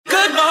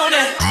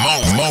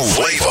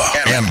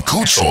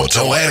Kutso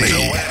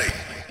Toani.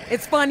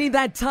 It's funny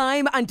that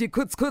time. Auntie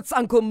Kuts,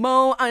 Uncle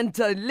Mo, Aunt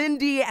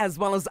Lindy, as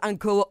well as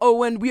Uncle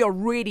Owen. We are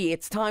ready.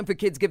 It's time for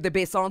Kids Give the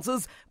Best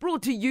Answers.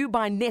 Brought to you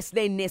by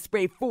Nestle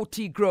Nespray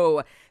 40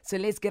 Grow. So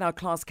let's get our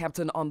class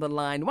captain on the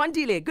line.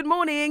 Wandile, good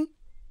morning.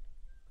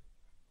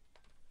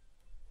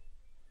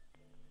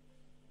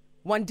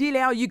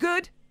 Wandile, are you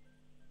good?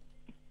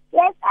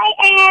 Yes,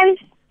 I am.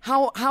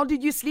 How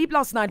did you sleep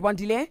last night,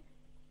 Wandile?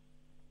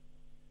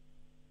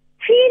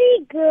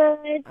 Pretty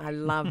good. I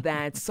love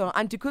that. So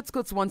Auntie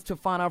Kuts wants to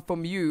find out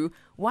from you,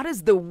 what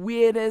is the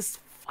weirdest,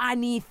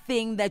 funny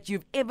thing that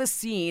you've ever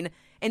seen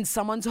in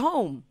someone's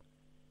home?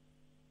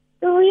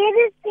 The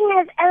weirdest thing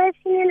I've ever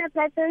seen in a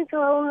person's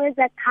home is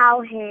a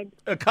cow head.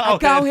 A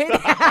cow head.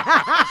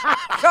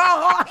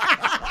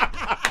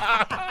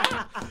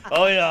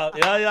 Oh, yeah.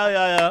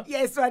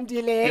 Yes,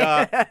 Wandile.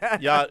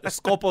 Yeah.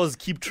 Scopos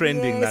keep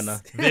trending, Yes.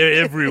 Nana. They're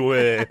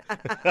everywhere.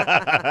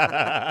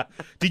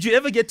 Did you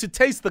ever get to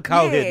taste the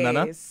cow head,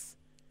 Nana? Yes.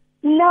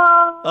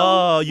 No.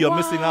 Oh, you're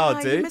missing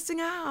out, You're eh? missing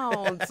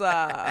out.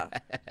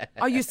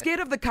 Are you scared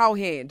of the cow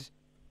head?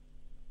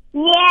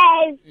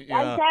 Yes. Yeah.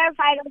 I'm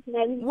terrified of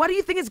them. What do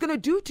you think it's going to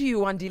do to you,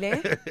 Wandile?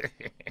 It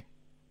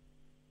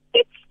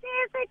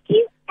stares at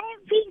you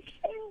every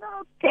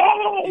single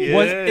day.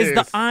 Yes. Is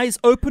the eyes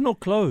open or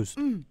closed?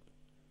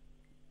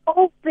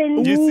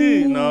 Open. You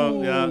see? No,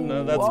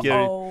 that's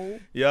scary. Whoa.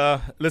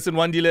 Yeah. Listen,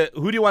 Wandile,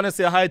 who do you want to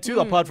say hi to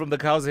apart from the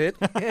cow's head?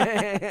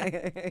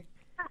 I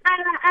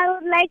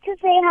would like to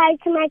say hi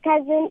to my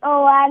cousin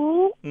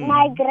Owani,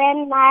 my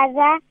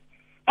grandmother,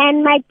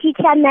 and my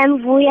teacher Ma'am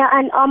Vuya,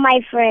 and all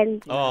my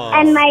friends. Oh.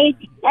 And my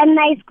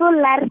large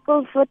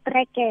school food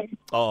trackers.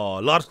 Oh,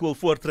 large school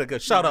voortrekker.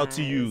 Shout out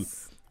to you.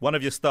 One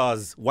of your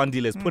stars,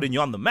 Wandile, is putting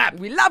you on the map.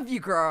 We love you,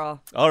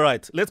 girl. All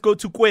right, let's go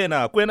to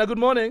Kwena. Kwena, good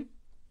morning.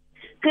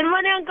 Good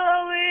morning, Uncle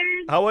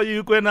Owen. How are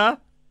you, Kwena?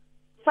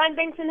 Fine,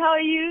 thanks, and how are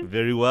you?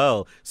 Very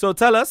well. So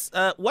tell us,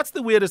 what's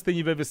the weirdest thing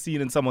you've ever seen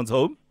in someone's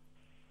home?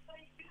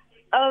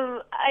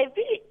 I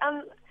really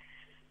a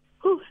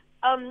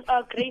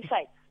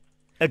gravesite.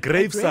 A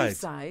gravesite.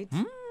 Graveside.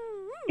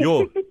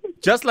 Yo,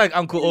 just like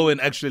Uncle Owen,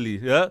 actually.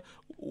 Yeah.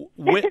 That's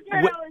what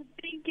I was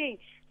thinking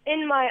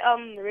in my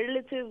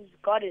relative's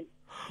garden.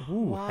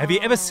 Wow. Have you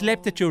ever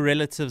slept at your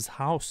relative's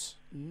house?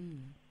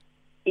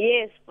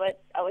 Yes,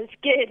 but I was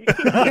scared.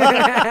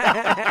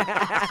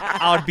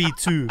 I would be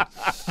too.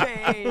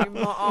 Shame.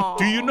 Oh.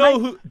 Do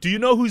you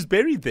know who's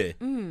buried there?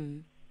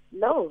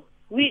 No,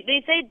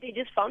 they said they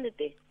just found it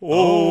there.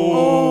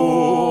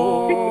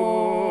 Oh,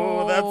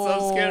 that's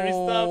some scary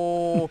stuff.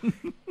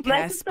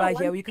 Casper,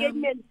 here we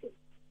come.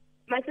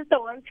 My sister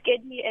once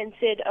scared me and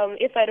said,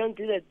 if I don't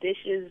do the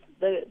dishes,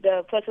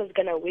 the person's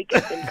gonna wake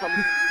up and come.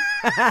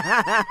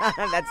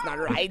 That's not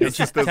right. Your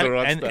sister's a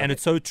rock And star.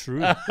 it's so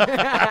true.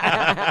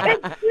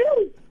 That's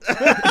true.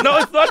 No,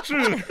 it's not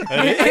true.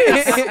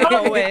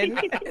 Owen.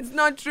 It's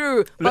not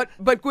true. But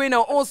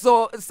Gwena,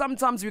 also,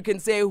 sometimes we can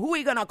say, who are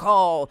you going to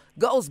call?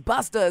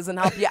 Ghostbusters and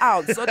help you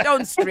out. So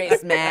don't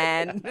stress,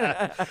 man.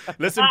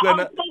 Listen, I'll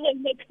Gwena. call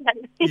them next time.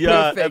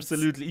 Yeah, Perfect.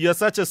 Absolutely. You're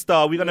such a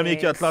star. We're going to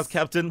make you a Yes. class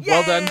captain.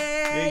 Well done.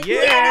 Yay!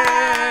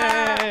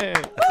 Yeah.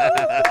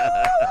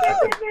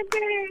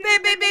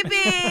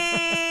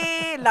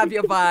 Baby. Love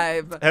your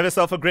vibe. Have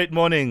yourself a great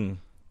morning.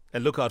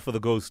 And look out for the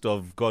ghost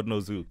of God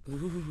knows who.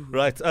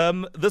 Right.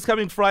 This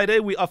coming Friday,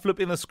 we are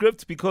flipping the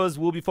script because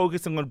we'll be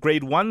focusing on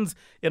grade ones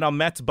in our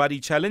Maths Buddy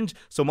Challenge.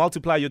 So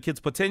multiply your kids'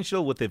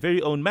 potential with their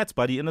very own Maths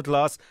Buddy in a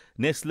glass.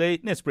 Nestle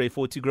Nespray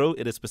 40 Grow.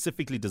 It is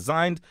specifically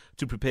designed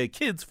to prepare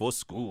kids for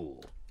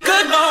school.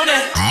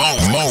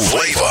 Mo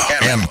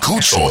Flavor and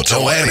Kutso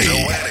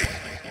Toani.